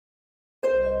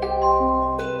In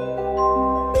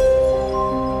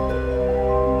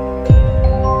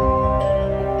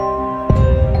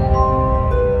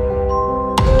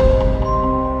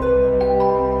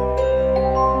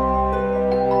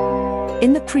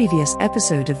the previous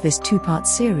episode of this two-part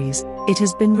series, it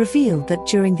has been revealed that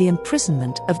during the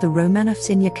imprisonment of the Romanovs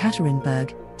in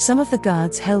Ekaterinburg, some of the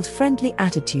guards held friendly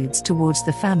attitudes towards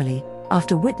the family,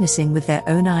 after witnessing with their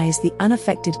own eyes the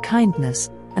unaffected kindness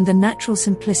and the natural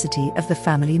simplicity of the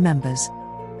family members.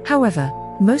 However,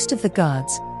 most of the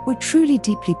guards were truly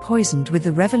deeply poisoned with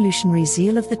the revolutionary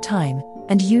zeal of the time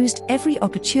and used every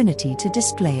opportunity to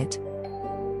display it.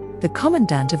 The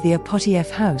commandant of the Ipatiev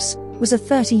House was a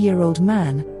 30-year-old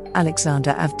man,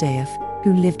 Alexander Avdeyev,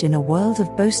 who lived in a world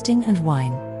of boasting and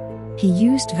wine. He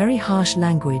used very harsh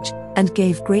language and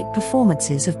gave great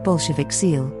performances of Bolshevik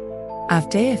zeal.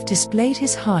 Avdeyev displayed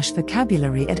his harsh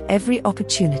vocabulary at every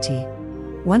opportunity.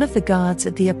 One of the guards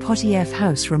at the Ipatiev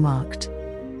House remarked,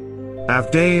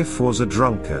 "Avdeyev was a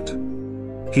drunkard.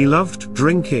 He loved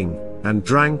drinking and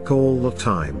drank all the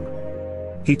time.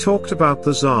 He talked about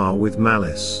the Tsar with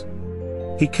malice.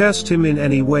 He cursed him in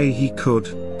any way he could,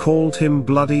 called him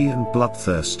bloody and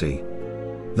bloodthirsty.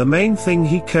 The main thing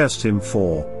he cursed him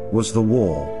for was the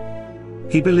war.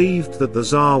 He believed that the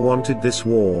Tsar wanted this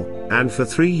war, and for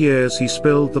 3 years he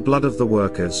spilled the blood of the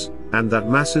workers, and that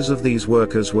masses of these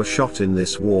workers were shot in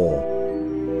this war."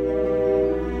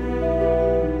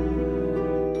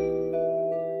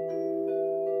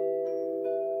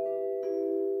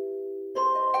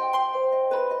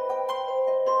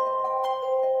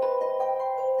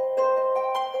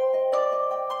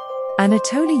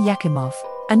 Anatoly Yakimov,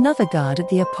 another guard at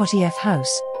the Ipatiev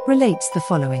House, relates the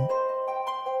following.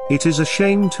 "It is a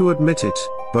shame to admit it,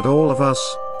 but all of us,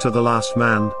 to the last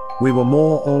man, we were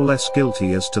more or less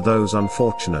guilty as to those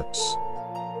unfortunates.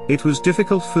 It was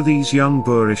difficult for these young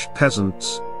boorish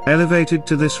peasants, elevated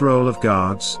to this role of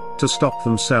guards, to stop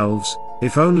themselves,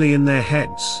 if only in their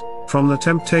heads, from the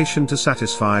temptation to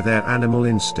satisfy their animal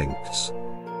instincts.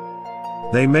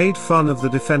 They made fun of the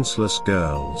defenseless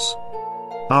girls.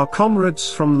 Our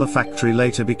comrades from the factory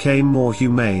later became more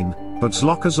humane, but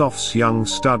Zlokazov's young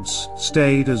studs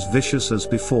stayed as vicious as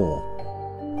before.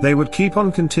 They would keep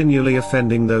on continually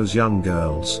offending those young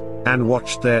girls, and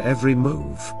watched their every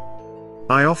move.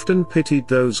 I often pitied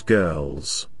those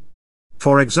girls.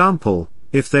 For example,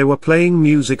 if they were playing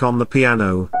music on the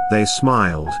piano, they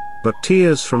smiled, but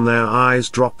tears from their eyes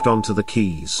dropped onto the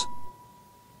keys.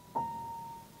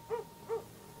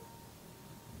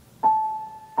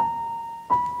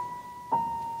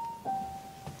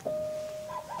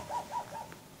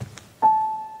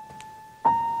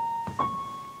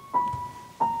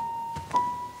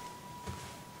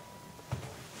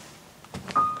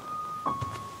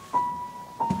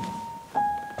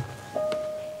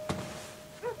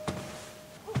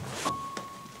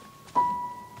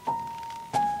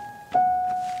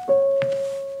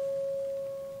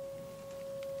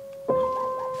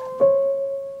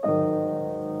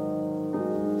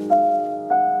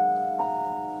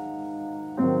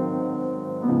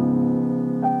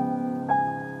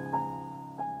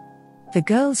 The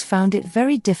girls found it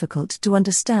very difficult to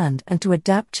understand and to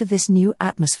adapt to this new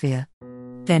atmosphere.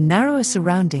 Their narrower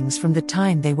surroundings from the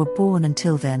time they were born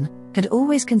until then had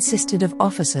always consisted of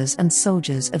officers and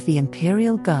soldiers of the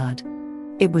Imperial Guard.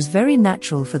 It was very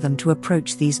natural for them to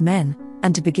approach these men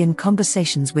and to begin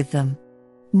conversations with them.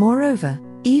 Moreover,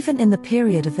 even in the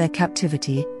period of their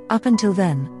captivity, up until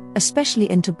then,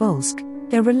 especially in Tobolsk,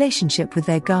 their relationship with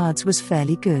their guards was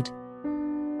fairly good.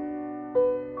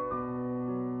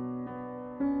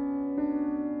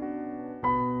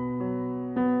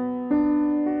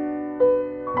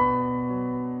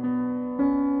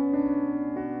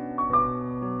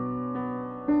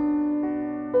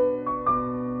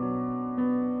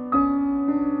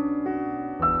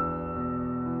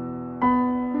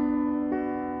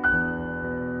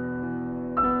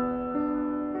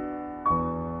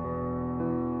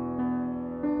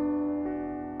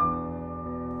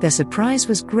 Their surprise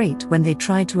was great when they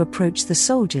tried to approach the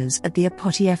soldiers at the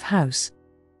Ipatiev House.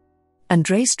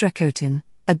 Andrei Strakotin,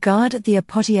 a guard at the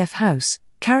Ipatiev House,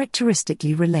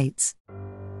 characteristically relates.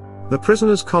 "The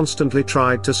prisoners constantly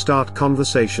tried to start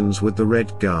conversations with the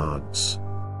Red Guards.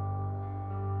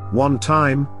 One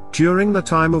time, during the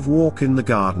time of walk in the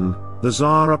garden, the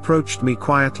Tsar approached me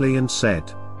quietly and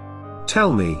said,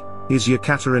 'Tell me, is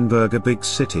Ekaterinburg a big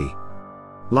city?'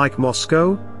 Like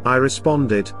Moscow, I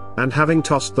responded, and having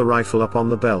tossed the rifle up on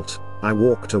the belt, I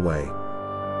walked away."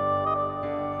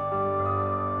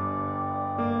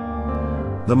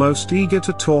 The most eager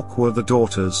to talk were the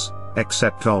daughters,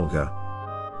 except Olga.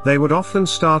 They would often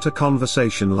start a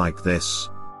conversation like this.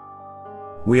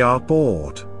 we are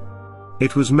bored.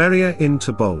 It was Maria in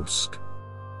Tobolsk.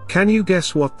 Can you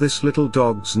guess what this little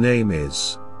dog's name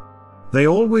is? They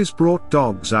always brought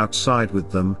dogs outside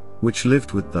with them, which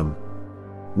lived with them.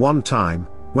 One time,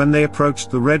 when they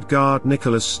approached the Red Guard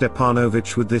Nicholas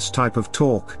Stepanovich with this type of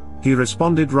talk, he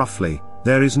responded roughly,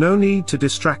 "There is no need to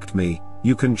distract me,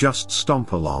 you can just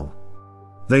stomp along."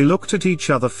 They looked at each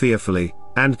other fearfully,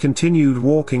 and continued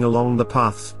walking along the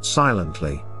path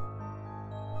silently.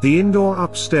 The indoor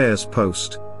upstairs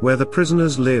post, where the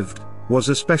prisoners lived, was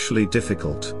especially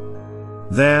difficult.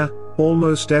 There,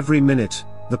 almost every minute,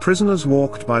 the prisoners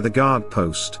walked by the guard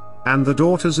post, and the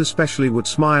daughters especially would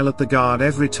smile at the guard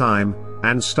every time,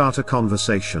 and start a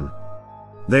conversation.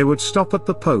 They would stop at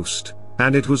the post,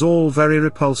 and it was all very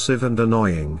repulsive and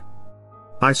annoying.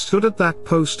 I stood at that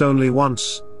post only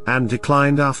once, and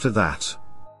declined after that.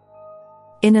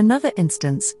 In another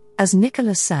instance, as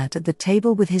Nicholas sat at the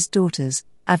table with his daughters,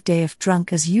 Avdeyev,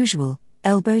 drunk as usual,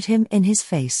 elbowed him in his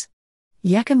face.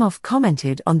 Yakimov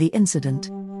commented on the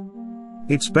incident.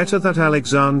 It's better that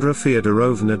Alexandra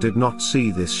Fyodorovna did not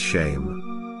see this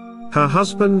shame. Her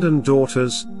husband and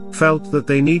daughters felt that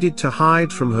they needed to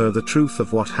hide from her the truth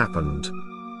of what happened.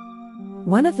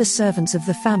 One of the servants of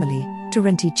the family,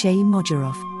 Terentij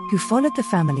Mojarov, who followed the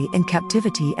family in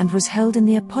captivity and was held in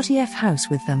the Ipatiev House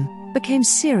with them, became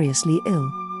seriously ill.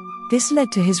 This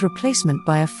led to his replacement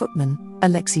by a footman,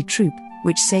 Alexei Troop,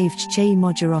 which saved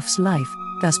Mojarov's life,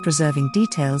 thus preserving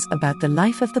details about the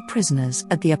life of the prisoners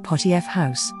at the Ipatiev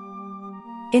House.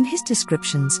 In his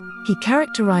descriptions, he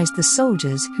characterized the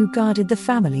soldiers who guarded the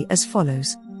family as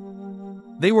follows.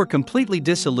 They were completely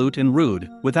dissolute and rude,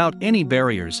 without any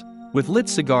barriers, with lit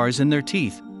cigars in their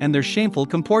teeth, and their shameful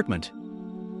comportment.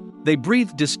 They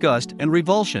breathed disgust and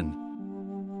revulsion.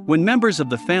 When members of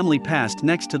the family passed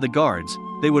next to the guards,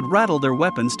 they would rattle their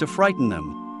weapons to frighten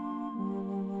them.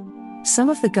 Some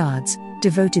of the guards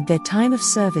devoted their time of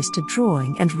service to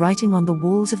drawing and writing on the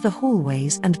walls of the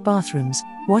hallways and bathrooms,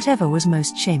 whatever was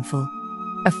most shameful.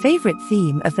 A favorite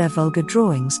theme of their vulgar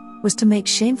drawings was to make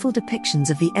shameful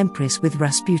depictions of the Empress with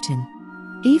Rasputin.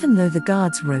 Even though the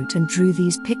guards wrote and drew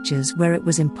these pictures where it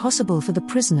was impossible for the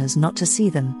prisoners not to see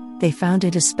them, they found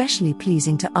it especially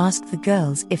pleasing to ask the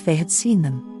girls if they had seen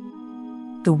them.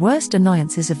 The worst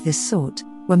annoyances of this sort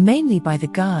were mainly by the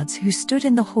guards who stood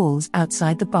in the halls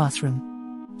outside the bathroom.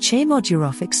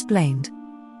 Mojarov explained.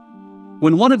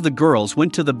 When one of the girls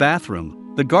went to the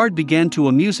bathroom, the guard began to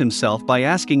amuse himself by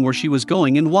asking where she was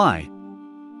going and why.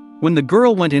 When the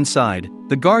girl went inside,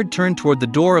 the guard turned toward the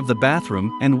door of the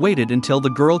bathroom and waited until the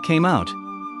girl came out.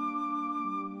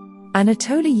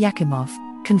 Anatoly Yakimov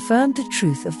confirmed the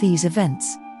truth of these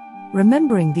events.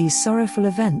 Remembering these sorrowful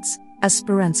events, as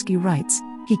Speranski writes,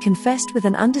 he confessed with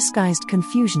an undisguised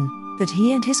confusion that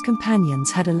he and his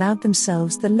companions had allowed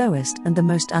themselves the lowest and the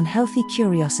most unhealthy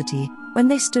curiosity when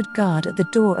they stood guard at the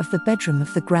door of the bedroom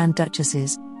of the Grand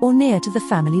Duchesses, or near to the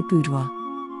family boudoir.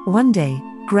 One day,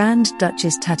 Grand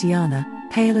Duchess Tatiana,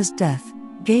 pale as death,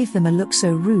 gave them a look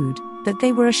so rude that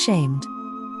they were ashamed.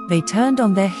 They turned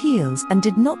on their heels and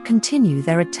did not continue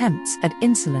their attempts at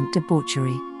insolent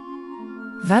debauchery.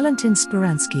 Valentin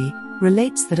Speranski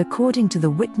relates that according to the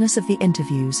witness of the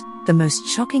interviews, the most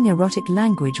shocking erotic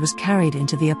language was carried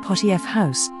into the Ipatiev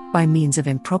House by means of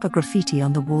improper graffiti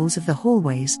on the walls of the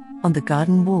hallways, on the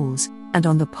garden walls, and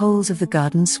on the poles of the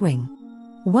garden swing.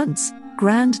 Once,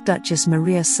 Grand Duchess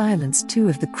Maria silenced two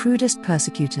of the crudest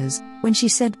persecutors when she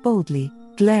said boldly,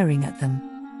 glaring at them,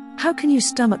 "How can you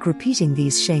stomach repeating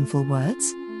these shameful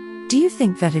words? Do you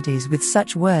think that it is with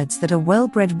such words that a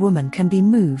well-bred woman can be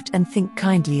moved and think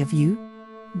kindly of you?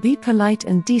 Be polite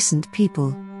and decent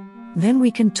people. Then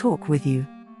we can talk with you."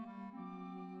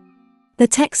 The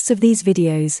texts of these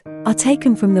videos are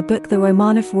taken from the book The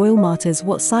Romanov Royal Martyrs,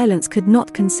 What Silence Could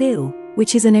Not Conceal,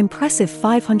 which is an impressive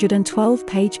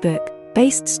 512-page book,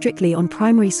 based strictly on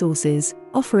primary sources,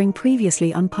 offering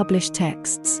previously unpublished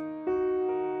texts.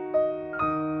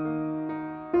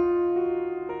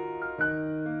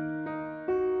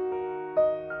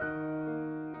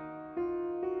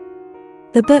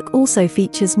 The book also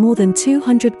features more than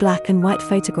 200 black and white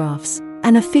photographs,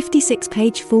 and a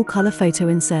 56-page full-color photo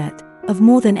insert, of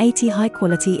more than 80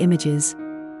 high-quality images.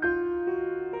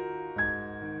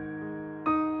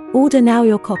 Order now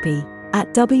your copy,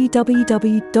 at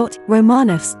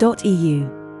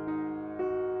www.romanovs.eu.